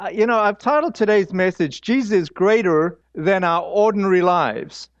I've titled today's message, Jesus is Greater Than Our Ordinary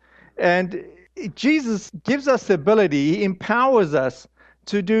Lives. And Jesus gives us the ability, he empowers us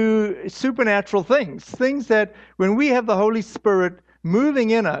to do supernatural things that when we have the Holy Spirit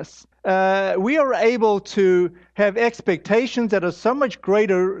moving in us, we are able to have expectations that are so much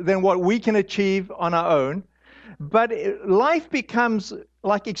greater than what we can achieve on our own. But life becomes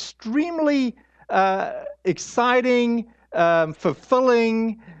like extremely exciting,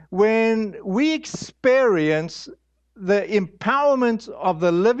 fulfilling when we experience the empowerment of the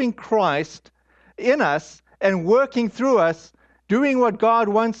living Christ in us and working through us, doing what God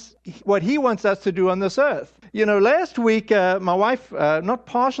wants, what He wants us to do on this earth. Last week, my wife, not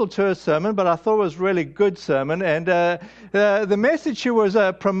partial to her sermon, but I thought it was a really good sermon, and the message she was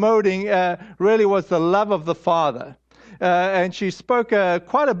promoting really was the love of the Father. And she spoke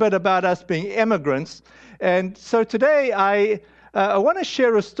quite a bit about us being immigrants. And so today I want to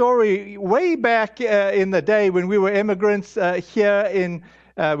share a story way back in the day when we were immigrants here in,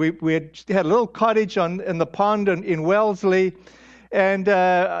 we had a little cottage in the pond in Wellesley. And,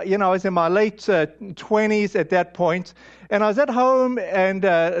 I was in my late 20s at that point, and I was at home, and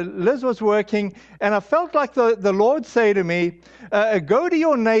Liz was working, and I felt like the Lord say to me, go to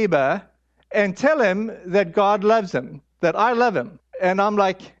your neighbor and tell him that God loves him, that I love him. And I'm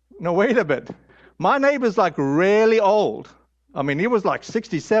like, no, wait a bit. My neighbor's like really old. I mean, he was like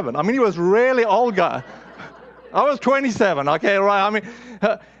 67. I mean, he was really old guy. I was 27, okay, right? I mean...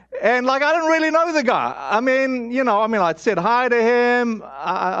 And I didn't really know the guy. I'd said hi to him.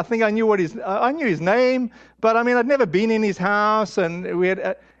 I think I knew I knew his name, but I'd never been in his house, and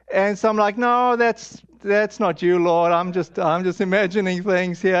so I'm like, no, that's not you, Lord. I'm just imagining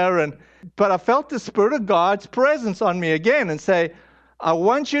things here, but I felt the Spirit of God's presence on me again, and say, I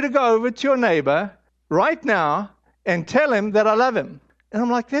want you to go over to your neighbor right now and tell him that I love him. And I'm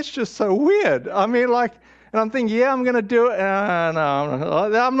like, that's just so weird. And I'm thinking, yeah, I'm going to do it. No,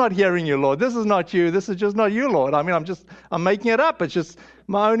 I'm not hearing you, Lord. This is not you. This is just not you, Lord. I'm making it up. It's just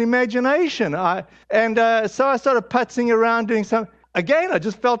my own imagination. So I started putzing around doing something. Again, I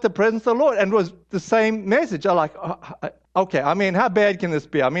just felt the presence of the Lord, and it was the same message. Okay, how bad can this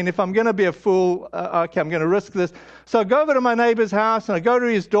be? If I'm going to be a fool, okay, I'm going to risk this. So I go over to my neighbor's house, and I go to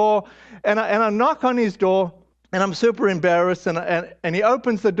his door, and I knock on his door. And I'm super embarrassed, and he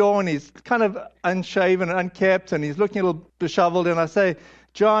opens the door, and he's kind of unshaven and unkempt, and he's looking a little disheveled. And I say,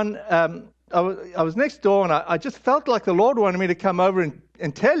 John, I was next door, and I just felt like the Lord wanted me to come over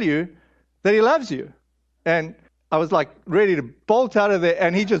and tell you that He loves you. And I was like ready to bolt out of there,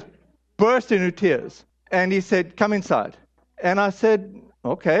 and he just burst into tears. And he said, come inside. And I said,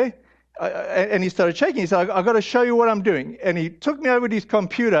 okay. And he started shaking. He said, I've got to show you what I'm doing. And he took me over to his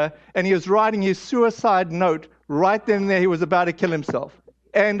computer, and he was writing his suicide note right then and there. He was about to kill himself.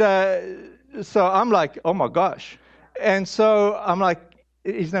 And so I'm like, oh my gosh. And so I'm like,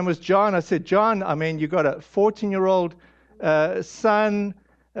 his name was John. I said, John, you got a 14-year-old son.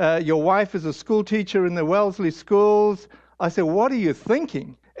 Your wife is a school teacher in the Wellesley schools. I said, what are you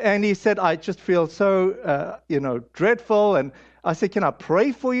thinking? And he said, I just feel so, dreadful. And I said, can I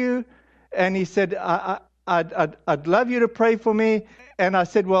pray for you? And he said, I'd love you to pray for me. And I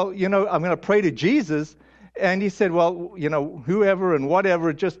said, well, I'm going to pray to Jesus. And he said, well, whoever and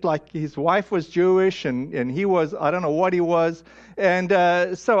whatever, just like his wife was Jewish and he was, I don't know what he was. And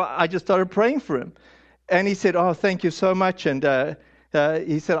so I just started praying for him. And he said, oh, thank you so much. And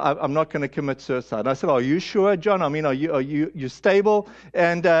he said, I'm not going to commit suicide. And I said, are you sure, John? Are you stable?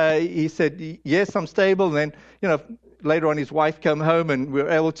 And he said, yes, I'm stable. And then, later on, his wife came home, and we were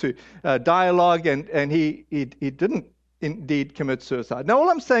able to dialogue, and he didn't indeed commit suicide. Now, all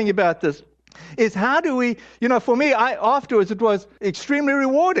I'm saying about this is, how do we, for me, afterwards, it was extremely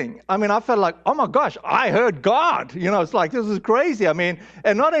rewarding. I felt like, oh my gosh, I heard God. It's like, this is crazy. And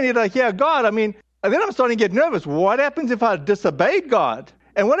not only did I hear God, and then I'm starting to get nervous. What happens if I disobeyed God?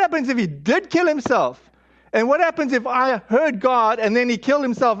 And what happens if he did kill himself? And what happens if I heard God and then he killed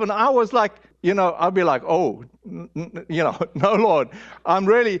himself, and I was like, I'd be like, oh, no, Lord,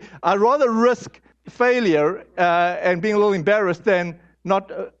 I'd rather risk failure and being a little embarrassed than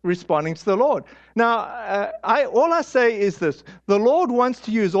not responding to the Lord. Now, all I say is this: the Lord wants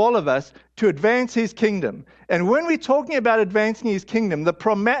to use all of us to advance His kingdom. And when we're talking about advancing His kingdom,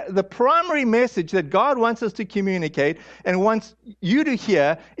 the primary message that God wants us to communicate and wants you to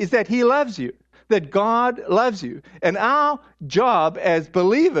hear is that He loves you, that God loves you. And our job as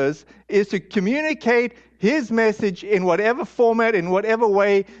believers is to communicate His message in whatever format, in whatever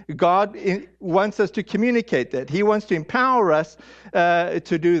way God wants us to communicate that. He wants to empower us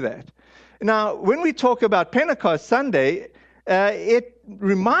to do that. Now, when we talk about Pentecost Sunday, it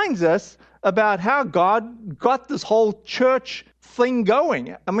reminds us about how God got this whole church thing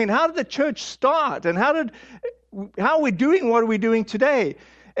going. I mean, how did the church start? And how are we doing what are we doing today?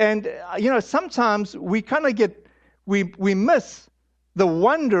 And, sometimes we kind of we miss the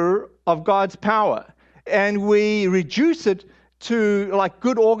wonder of God's power. And we reduce it to like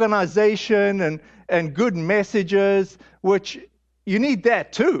good organization and good messages, which you need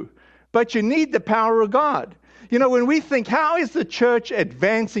that too. But you need the power of God. When we think, how is the church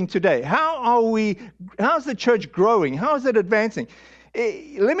advancing today? How's the church growing? How is it advancing?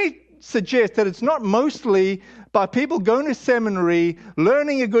 Let me suggest that it's not mostly by people going to seminary,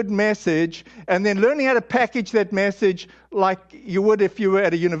 learning a good message, and then learning how to package that message like you would if you were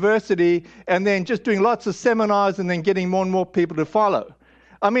at a university, and then just doing lots of seminars and then getting more and more people to follow.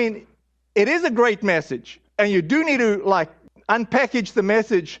 I mean, it is a great message, and you do need to unpackage the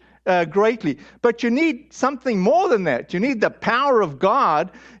message greatly. But you need something more than that. You need the power of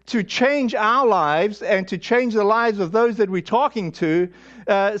God to change our lives and to change the lives of those that we're talking to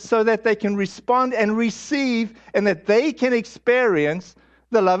so that they can respond and receive and that they can experience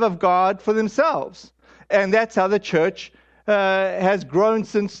the love of God for themselves. And that's how the church has grown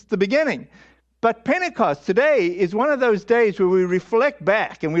since the beginning. But Pentecost today is one of those days where we reflect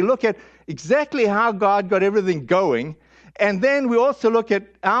back and we look at exactly how God got everything going. And then we also look at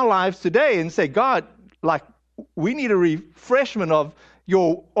our lives today and say, God, we need a refreshment of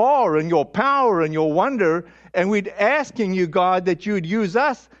your awe and your power and your wonder. And we're asking you, God, that you would use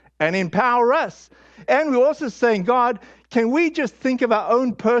us and empower us. And we're also saying, God, can we just think of our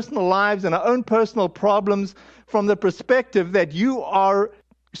own personal lives and our own personal problems from the perspective that you are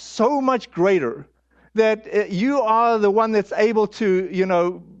so much greater, that you are the one that's able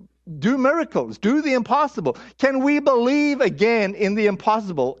to, do miracles, do the impossible. Can we believe again in the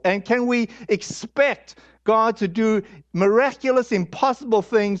impossible? And can we expect God to do miraculous, impossible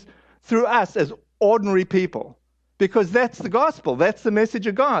things through us as ordinary people? Because that's the gospel. That's the message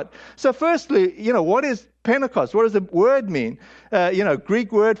of God. So firstly, what is Pentecost? What does the word mean?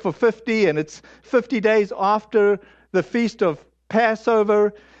 Greek word for 50, and it's 50 days after the feast of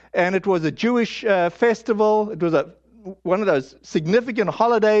Passover, and it was a Jewish festival. It was one of those significant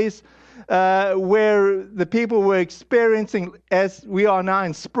holidays where the people were experiencing, as we are now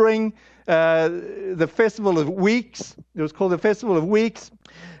in spring, the Festival of Weeks. It was called the Festival of Weeks,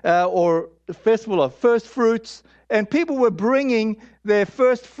 or the Festival of First Fruits. And people were bringing their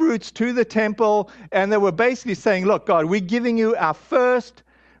first fruits to the temple, and they were basically saying, look, God, we're giving you our first,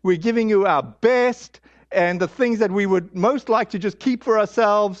 we're giving you our best, and the things that we would most like to just keep for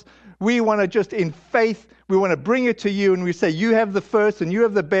ourselves, we want to just in faith, we want to bring it to you, and we say, you have the first and you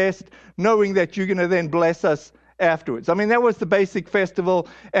have the best, knowing that you're going to then bless us afterwards. I mean, that was the basic festival,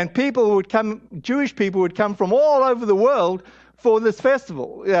 and Jewish people would come from all over the world for this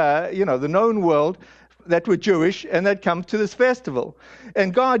festival, the known world, that were Jewish, and they'd come to this festival.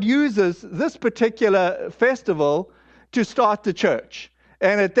 And God uses this particular festival to start the church.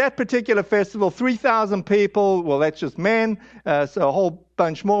 And at that particular festival, 3,000 people, well, that's just men, so a whole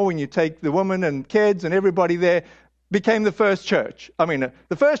bunch more when you take the women and kids and everybody there, became the first church. I mean,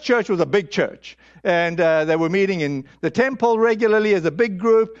 the first church was a big church. And they were meeting in the temple regularly as a big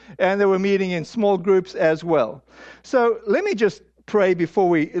group, and they were meeting in small groups as well. So let me just pray before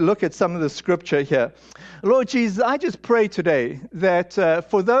we look at some of the scripture here. Lord Jesus, I just pray today that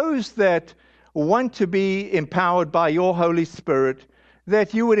for those that want to be empowered by your Holy Spirit,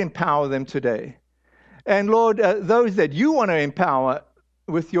 that you would empower them today. And Lord, those that you want to empower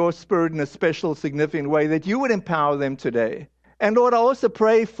with your Spirit in a special, significant way, that you would empower them today. And Lord, I also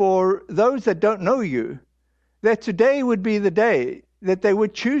pray for those that don't know you, that today would be the day that they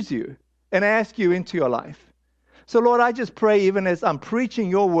would choose you and ask you into your life. So, Lord, I just pray, even as I'm preaching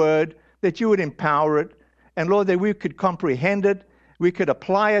your word, that you would empower it. And, Lord, that we could comprehend it, we could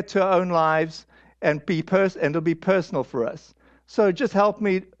apply it to our own lives, and it'll be personal for us. So just help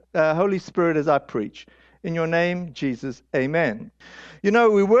me, Holy Spirit, as I preach. In your name, Jesus, amen.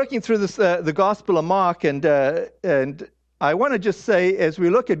 We're working through this, the Gospel of Mark, and I want to just say, as we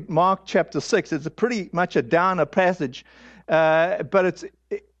look at Mark chapter 6, it's pretty much a downer passage, but it's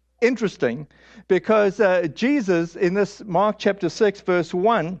interesting because Jesus, in this Mark chapter 6, verse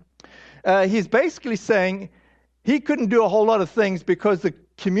 1, he's basically saying he couldn't do a whole lot of things because the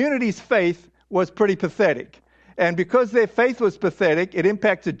community's faith was pretty pathetic. And because their faith was pathetic, it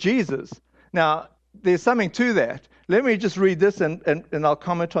impacted Jesus. Now, there's something to that. Let me just read this, and I'll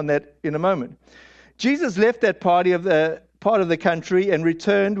comment on that in a moment. Jesus left that part of the country and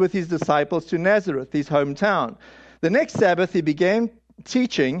returned with his disciples to Nazareth, his hometown. The next Sabbath, he began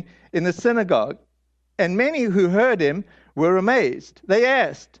teaching in the synagogue, and many who heard him were amazed. They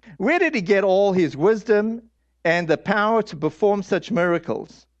asked, "Where did he get all his wisdom and the power to perform such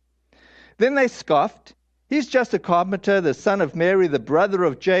miracles?" Then they scoffed, "He's just a carpenter, the son of Mary, the brother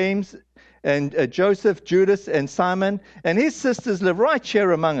of James and Joseph, Judas, and Simon, and his sisters live right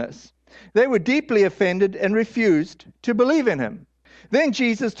here among us." They were deeply offended and refused to believe in him. Then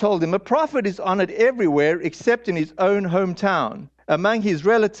Jesus told them, "A prophet is honored everywhere except in his own hometown, among his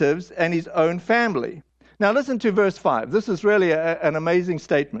relatives and his own family." Now listen to verse 5. This is really an amazing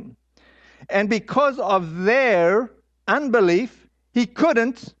statement. "And because of their unbelief, he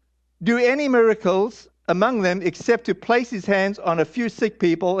couldn't do any miracles among them except to place his hands on a few sick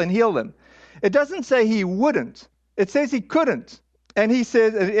people and heal them." It doesn't say he wouldn't. It says he couldn't. And he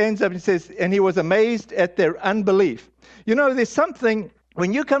says, it ends up, it says, "And he was amazed at their unbelief." You know, there's something,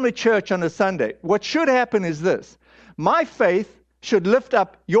 when you come to church on a Sunday, what should happen is this. My faith should lift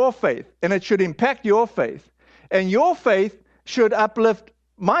up your faith, and it should impact your faith. And your faith should uplift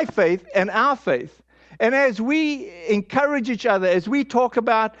my faith and our faith. And as we encourage each other, as we talk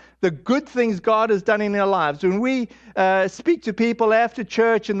about the good things God has done in our lives, when we speak to people after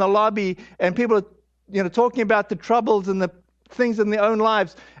church in the lobby, and people are, talking about the troubles and the things in their own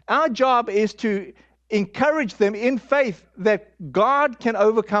lives, our job is to encourage them in faith that God can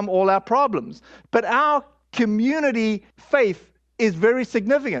overcome all our problems. But our community faith is very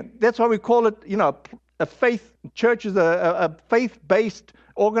significant. That's why we call it, a faith. Church is a faith-based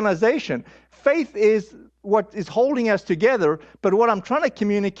organization. Faith is what is holding us together, but what I'm trying to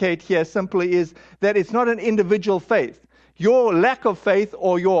communicate here simply is that it's not an individual faith. Your lack of faith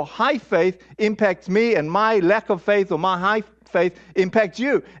or your high faith impacts me, and my lack of faith or my high faith impacts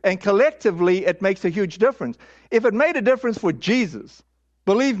you. And collectively, it makes a huge difference. If it made a difference for Jesus,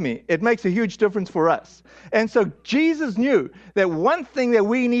 believe me, it makes a huge difference for us. And so Jesus knew that one thing that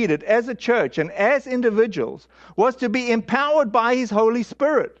we needed as a church and as individuals was to be empowered by His Holy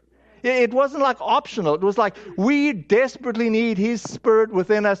Spirit. It wasn't like optional. It was like we desperately need His Spirit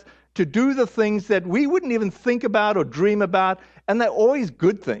within us to do the things that we wouldn't even think about or dream about. And they're always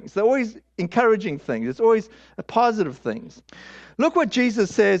good things. They're always encouraging things. It's always positive things. Look what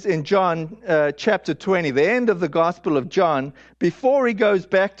Jesus says in John chapter 20, the end of the Gospel of John, before He goes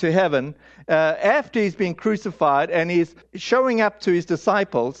back to heaven, after He's been crucified and He's showing up to His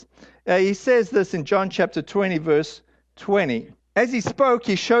disciples. He says this in John chapter 20, verse 20. "As He spoke,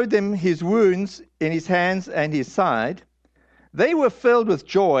 He showed them His wounds in His hands and His side. They were filled with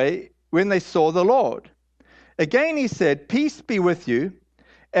joy when they saw the Lord. Again He said, 'Peace be with you.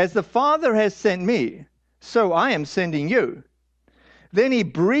 As the Father has sent me, so I am sending you.' Then He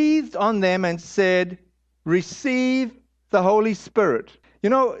breathed on them and said, 'Receive the Holy Spirit.'"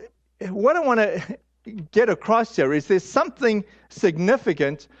 What I want to get across here is there's something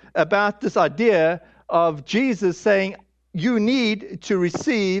significant about this idea of Jesus saying, you need to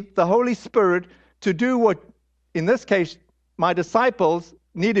receive the Holy Spirit to do what, in this case, my disciples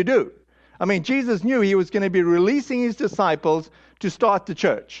need to do. I mean, Jesus knew He was going to be releasing His disciples to start the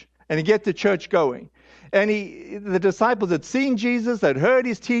church and to get the church going. And the disciples had seen Jesus, they'd heard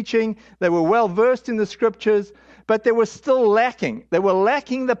His teaching, they were well versed in the Scriptures, but they were still lacking. They were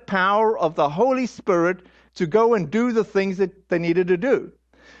lacking the power of the Holy Spirit to go and do the things that they needed to do.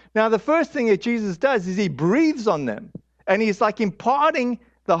 Now, the first thing that Jesus does is He breathes on them. And He's like imparting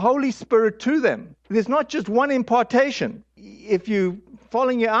the Holy Spirit to them. There's not just one impartation. If you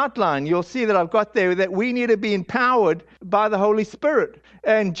following your outline, you'll see that I've got there that we need to be empowered by the Holy Spirit.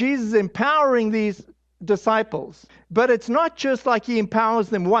 And Jesus is empowering these disciples. But it's not just like He empowers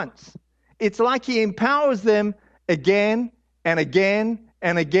them once. It's like He empowers them again and again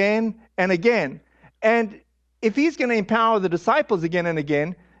and again and again. And if He's going to empower the disciples again and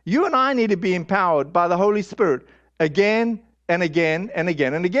again, you and I need to be empowered by the Holy Spirit again and again and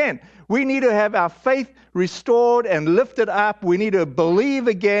again and again. We need to have our faith restored and lifted up. We need to believe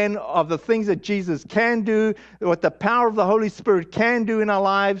again of the things that Jesus can do, what the power of the Holy Spirit can do in our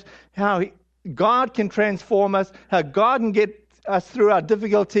lives, how God can transform us, how God can get us through our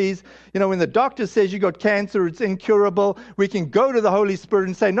difficulties. When the doctor says you got cancer, it's incurable, we can go to the Holy Spirit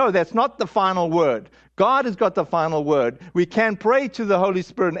and say, no, that's not the final word. God has got the final word. We can pray to the Holy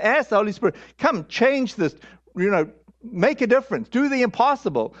Spirit and ask the Holy Spirit, come change this, make a difference, do the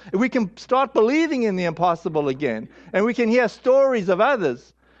impossible. We can start believing in the impossible again. And we can hear stories of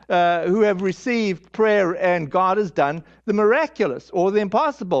others who have received prayer and God has done the miraculous or the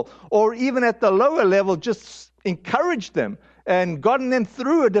impossible, or even at the lower level, just encouraged them and gotten them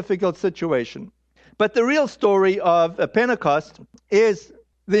through a difficult situation. But the real story of Pentecost is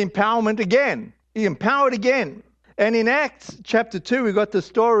the empowerment again. He empowered again. And in Acts chapter 2, we've got the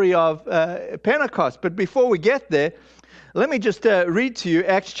story of Pentecost. But before we get there, Let me just read to you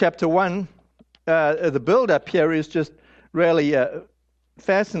Acts chapter 1. The build-up here is just really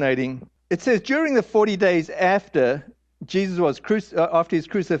fascinating. It says, during the 40 days after Jesus was after his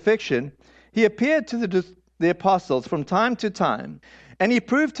crucifixion, he appeared to the apostles from time to time, and he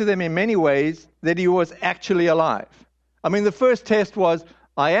proved to them in many ways that he was actually alive. I mean, the first test was,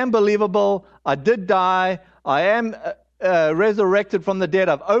 I am believable, I did die, I am resurrected from the dead,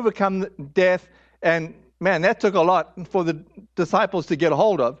 I've overcome death, and man, that took a lot for the disciples to get a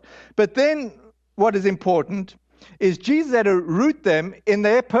hold of. But then what is important is Jesus had to root them in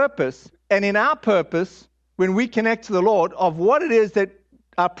their purpose and in our purpose when we connect to the Lord of what it is that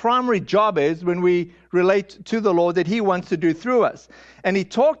our primary job is when we relate to the Lord that he wants to do through us. And he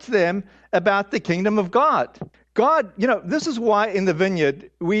talked to them about the kingdom of God. God, this is why in the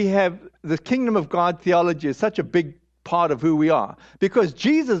Vineyard we have the kingdom of God theology is such a big part of who we are, because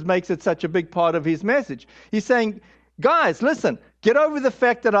Jesus makes it such a big part of his message. He's saying, guys, listen, get over the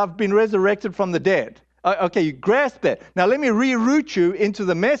fact that I've been resurrected from the dead. Okay, you grasp that. Now let me reroute you into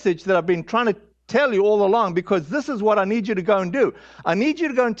the message that I've been trying to tell you all along, because this is what I need you to go and do. I need you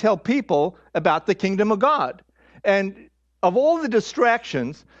to go and tell people about the kingdom of God. And of all the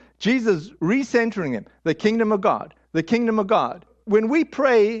distractions, Jesus recentering them, the kingdom of God, the kingdom of God. When we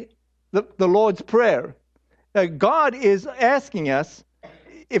pray the Lord's Prayer, God is asking us,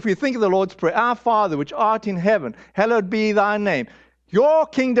 if we think of the Lord's Prayer, our Father, which art in heaven, hallowed be thy name. Your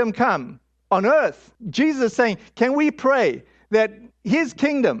kingdom come on earth. Jesus is saying, can we pray that his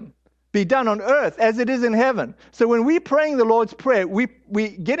kingdom be done on earth as it is in heaven? So when we're praying the Lord's Prayer, we're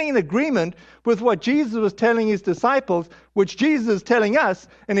getting in agreement with what Jesus was telling his disciples, which Jesus is telling us.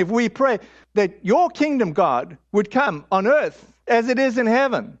 And if we pray that your kingdom, God, would come on earth as it is in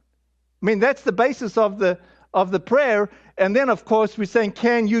heaven. I mean, that's the basis of the prayer. And then, of course, we're saying,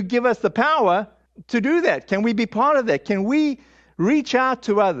 can you give us the power to do that? Can we be part of that? Can we reach out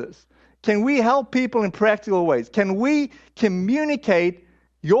to others? Can we help people in practical ways? Can we communicate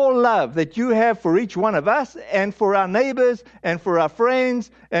your love that you have for each one of us and for our neighbors and for our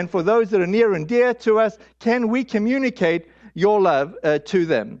friends and for those that are near and dear to us? Can we communicate your love to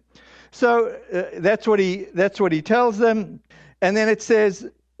them? So that's what he tells them. And then it says,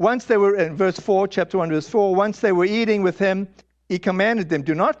 once they were, in verse 4, chapter 1, verse 4, once they were eating with him, he commanded them,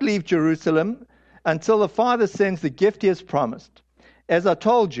 do not leave Jerusalem until the Father sends the gift he has promised. As I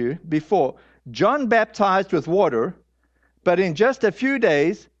told you before, John baptized with water, but in just a few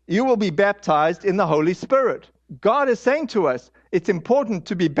days, you will be baptized in the Holy Spirit. God is saying to us, it's important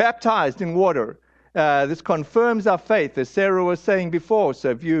to be baptized in water. This confirms our faith, as Sarah was saying before. So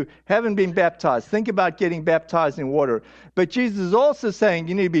if you haven't been baptized, think about getting baptized in water. But Jesus is also saying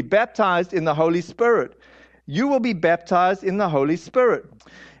you need to be baptized in the Holy Spirit. You will be baptized in the Holy Spirit.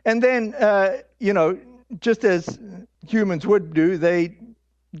 And then, just as humans would do, they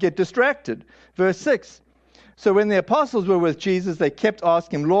get distracted. Verse 6. So when the apostles were with Jesus, they kept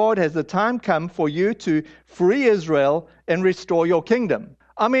asking, Lord, has the time come for you to free Israel and restore your kingdom?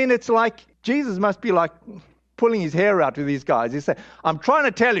 I mean, it's like Jesus must be like pulling his hair out with these guys. He's saying, I'm trying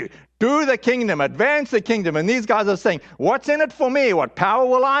to tell you, do the kingdom, advance the kingdom. And these guys are saying, what's in it for me? What power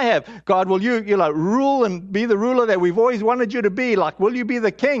will I have? God, will you rule and be the ruler that we've always wanted you to be? Like, will you be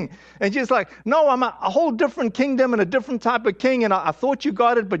the king? And Jesus like, no, I'm a whole different kingdom and a different type of king. And I thought you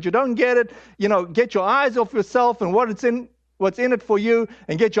got it, but you don't get it. Get your eyes off yourself and what's in it for you,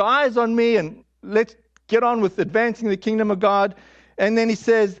 and get your eyes on me, and let's get on with advancing the kingdom of God. And then he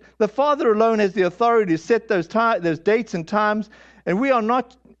says, the Father alone has the authority to set those dates and times, and we're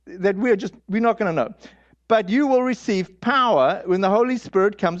not going to know. But you will receive power when the Holy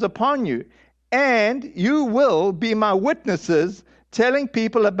Spirit comes upon you, and you will be my witnesses, telling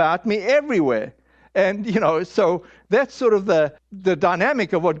people about me everywhere. And, so that's sort of the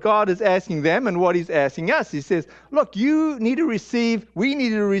dynamic of what God is asking them and what he's asking us. He says, look, we need to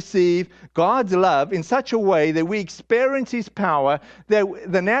receive God's love in such a way that we experience his power, that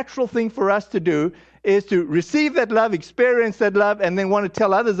the natural thing for us to do is to receive that love, experience that love, and then want to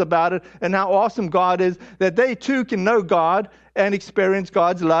tell others about it and how awesome God is, that they too can know God and experience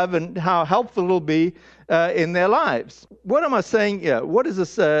God's love and how helpful it'll be in their lives. What am I saying here? What does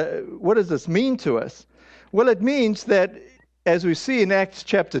this mean to us? Well, it means that, as we see in Acts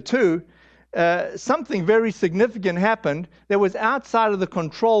chapter 2, something very significant happened that was outside of the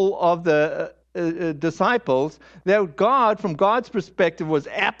control of the disciples, that God, from God's perspective, was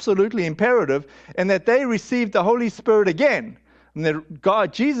absolutely imperative, and that they received the Holy Spirit again. And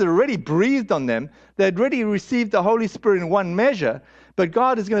that Jesus already breathed on them. They'd already received the Holy Spirit in one measure. But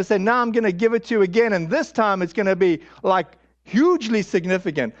God is going to say, now I'm going to give it to you again. And this time it's going to be like hugely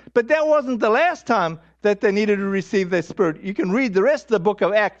significant. But that wasn't the last time that they needed to receive their Spirit. You can read the rest of the book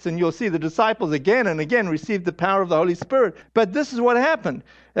of Acts and you'll see the disciples again and again received the power of the Holy Spirit. But this is what happened.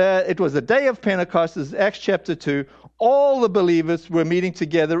 It was the day of Pentecost, this is Acts chapter 2. All the believers were meeting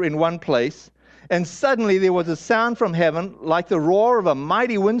together in one place, and suddenly there was a sound from heaven like the roar of a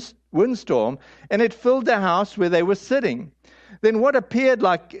mighty windstorm, and it filled the house where they were sitting. Then what appeared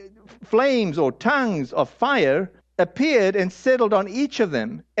like flames or tongues of fire appeared and settled on each of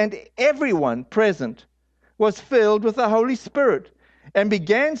them, and everyone present was filled with the Holy Spirit and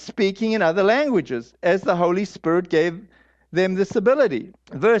began speaking in other languages as the Holy Spirit gave them this ability.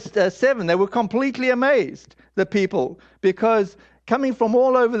 Verse 7, they were completely amazed, the people, because coming from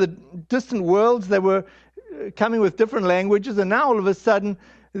all over the distant worlds, they were coming with different languages, and now all of a sudden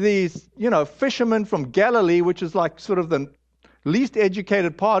these, fishermen from Galilee, which is like sort of the least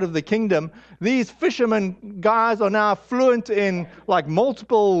educated part of the kingdom, these fishermen guys are now fluent in like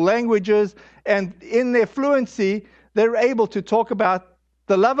multiple languages, and in their fluency, they're able to talk about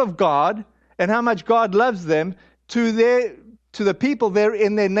the love of God and how much God loves them to the people there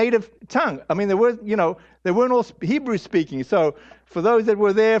in their native tongue. I mean, they weren't all Hebrew speaking. So for those that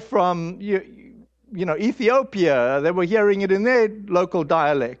were there from Ethiopia, they were hearing it in their local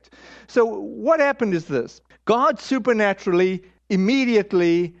dialect. So what happened is this: God supernaturally,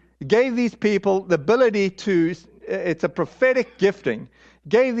 immediately gave these people the ability to, it's a prophetic gifting,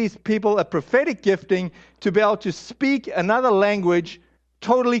 gave these people a prophetic gifting to be able to speak another language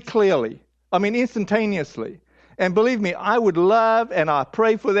totally clearly. I mean, instantaneously. And believe me, I would love and I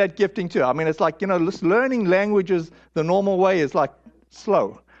pray for that gifting too. I mean, it's like, learning languages the normal way is like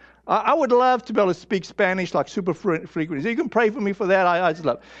slow. I would love to be able to speak Spanish like super frequently. So you can pray for me for that. I just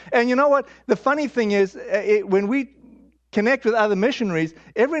love it. And you know what? The funny thing is, when we connect with other missionaries,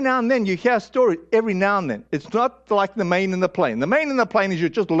 every now and then you hear stories, every now and then. It's not like the main and the plain. The main and the plain is you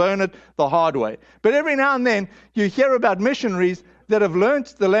just learn it the hard way. But every now and then you hear about missionaries that have learned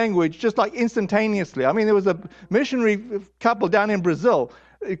the language just like instantaneously. I mean, there was a missionary couple down in Brazil.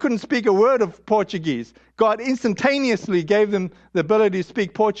 They couldn't speak a word of Portuguese. God instantaneously gave them the ability to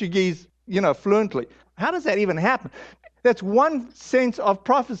speak Portuguese, fluently. How does that even happen? That's one sense of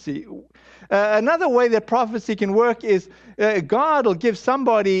prophecy. Another way that prophecy can work is God will give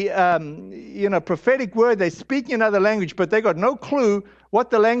somebody, prophetic word. They speak in another language, but they got no clue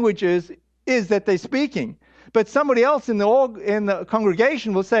what the language is that they're speaking. But somebody else in the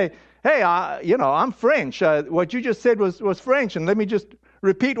congregation will say, "Hey, I'm French. What you just said was French, and let me just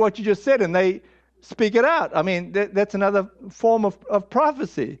repeat what you just said," and they speak it out. I mean, that's another form of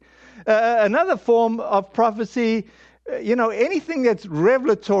prophecy. Another form of prophecy, anything that's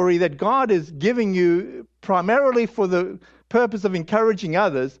revelatory that God is giving you primarily for the purpose of encouraging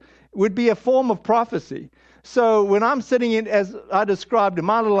others would be a form of prophecy. So when I'm sitting in, as I described, in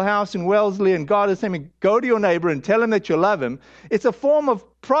my little house in Wellesley, and God is saying me, go to your neighbor and tell him that you love him, it's a form of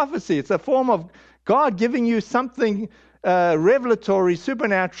prophecy. It's a form of God giving you something revelatory,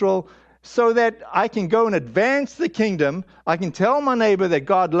 supernatural, so that I can go and advance the kingdom. I can tell my neighbor that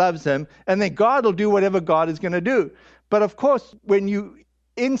God loves him, and then God will do whatever God is going to do. But of course, when you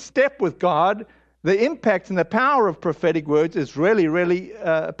in step with God, the impact and the power of prophetic words is really, really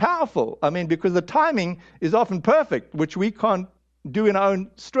powerful. I mean, because the timing is often perfect, which we can't do in our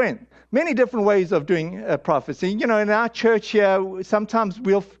own strength. Many different ways of doing prophecy. In our church here, sometimes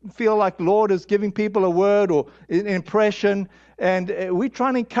we'll feel like the Lord is giving people a word or an impression, and we try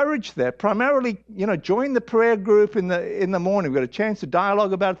and encourage that. Primarily, join the prayer group in the morning. We've got a chance to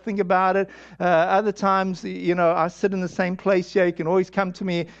dialogue about it, think about it. Other times, I sit in the same place here. You can always come to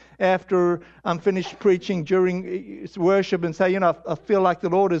me after I'm finished preaching during worship and say, I feel like the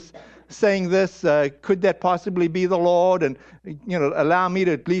Lord is saying this. Could that possibly be the Lord? And, allow me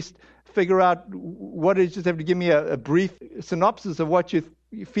to at least figure out what it is. Just have to give me a brief synopsis of what you're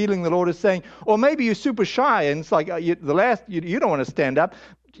feeling the Lord is saying. Or maybe you're super shy and it's like you don't want to stand up.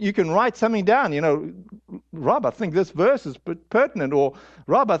 You can write something down. Rob, I think this verse is pertinent. Or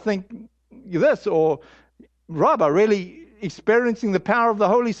Rob, I think this. Or Rob, I'm really experiencing the power of the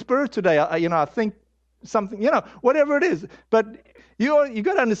Holy Spirit today. I think something, whatever it is. But you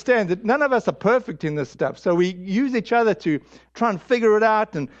got to understand that none of us are perfect in this stuff. So we use each other to try and figure it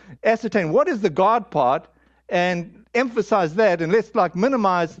out and ascertain what is the God part and emphasize that, and let's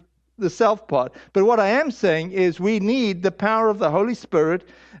minimize the self part. But what I am saying is we need the power of the Holy Spirit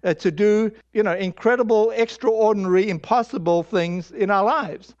to do, incredible, extraordinary, impossible things in our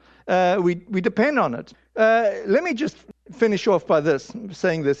lives. We depend on it. Let me just finish off by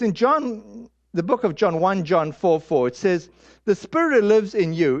saying this. In the book of John 1, John 4:4, it says, "The Spirit who lives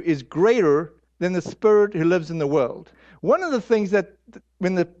in you is greater than the spirit who lives in the world." One of the things that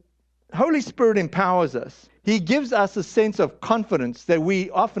when the Holy Spirit empowers us. He gives us a sense of confidence that we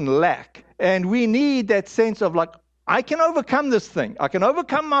often lack. And we need that sense of like, I can overcome this thing. I can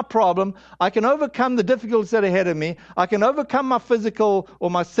overcome my problem. I can overcome the difficulties that are ahead of me. I can overcome my physical or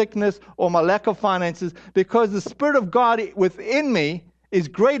my sickness or my lack of finances because the Spirit of God within me is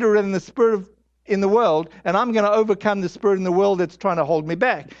greater than the Spirit in the world, and I'm going to overcome the spirit in the world that's trying to hold me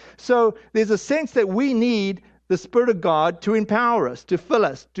back. So there's a sense that we need the Spirit of God to empower us, to fill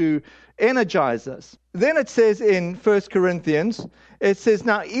us, to energize us. Then it says in 1 Corinthians, it says,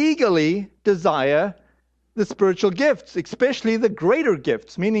 now eagerly desire the spiritual gifts, especially the greater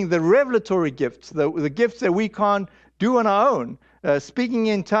gifts, meaning the revelatory gifts, the gifts that we can't do on our own, speaking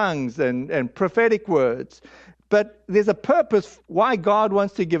in tongues and prophetic words. But there's a purpose why God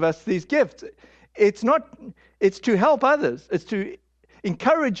wants to give us these gifts. It's to help others. It's to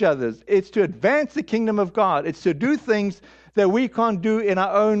encourage others. It's to advance the kingdom of God. It's to do things that we can't do in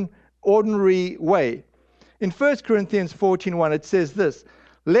our own ordinary way. In 1 Corinthians 14:1, it says this,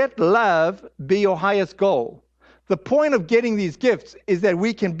 let love be your highest goal. The point of getting these gifts is that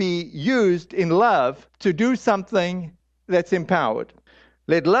we can be used in love to do something that's empowered.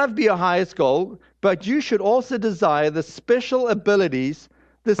 Let love be your highest goal, but you should also desire the special abilities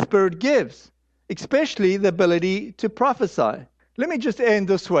the Spirit gives, especially the ability to prophesy. Let me just end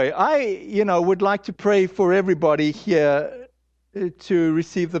this way. I, would like to pray for everybody here to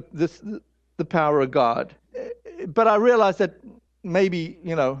receive the power of God. But I realize that maybe,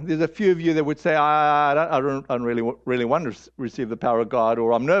 there's a few of you that would say, I don't really want to receive the power of God,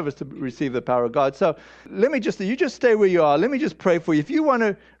 or I'm nervous to receive the power of God. So you just stay where you are. Let me just pray for you. If you want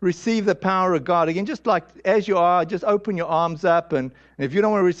to receive the power of God, again, just like as you are, just open your arms up. And if you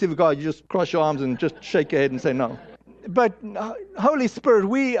don't want to receive God, you just cross your arms and just shake your head and say no. But Holy Spirit,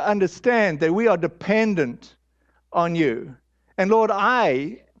 we understand that we are dependent on you. And Lord,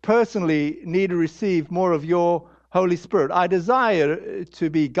 I personally need to receive more of your Holy Spirit. I desire to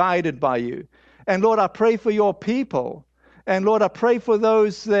be guided by you. And Lord, I pray for your people. And Lord, I pray for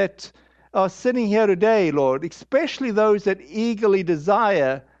those that are sitting here today, Lord, especially those that eagerly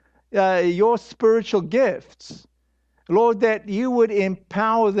desire your spiritual gifts. Lord, that you would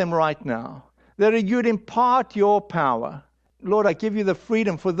empower them right now, that you'd impart your power. Lord, I give you the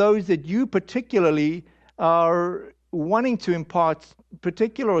freedom for those that you particularly are wanting to impart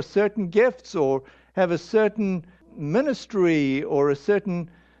particular or certain gifts or have a certain ministry or a certain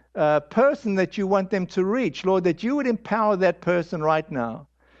person that you want them to reach. Lord, that you would empower that person right now.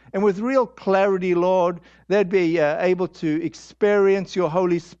 And with real clarity, Lord, they'd be able to experience your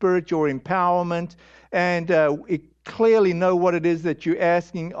Holy Spirit, your empowerment, and clearly know what it is that you're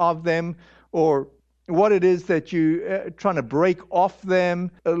asking of them or what it is that you're trying to break off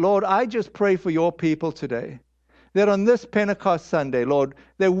them. Lord, I just pray for your people today, that on this Pentecost Sunday, Lord,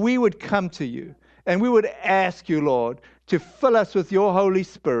 that we would come to you and we would ask you, Lord, to fill us with your Holy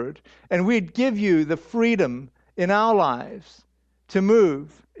Spirit, and we'd give you the freedom in our lives to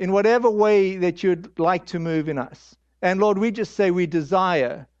move in whatever way that you'd like to move in us. And Lord, we just say we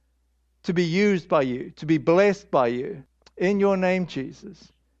desire to be used by you, to be blessed by you. In your name,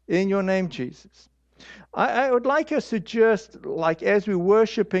 Jesus. In your name, Jesus. I would like us to just, like as we're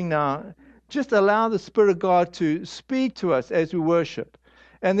worshiping now, just allow the Spirit of God to speak to us as we worship.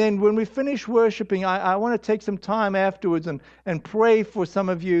 And then when we finish worshiping, I want to take some time afterwards and pray for some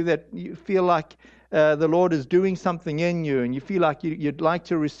of you that you feel like the Lord is doing something in you and you feel like you'd like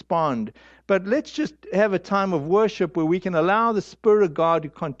to respond. But let's just have a time of worship where we can allow the Spirit of God to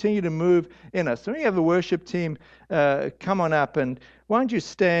continue to move in us. So we have the worship team come on up, and why don't you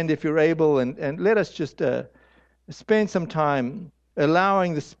stand if you're able, and let us just spend some time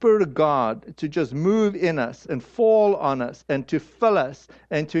allowing the Spirit of God to just move in us and fall on us and to fill us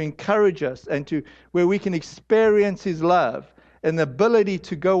and to encourage us and to where we can experience His love and the ability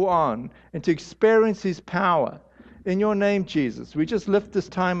to go on and to experience His power. In your name, Jesus, we just lift this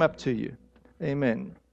time up to you. Amen.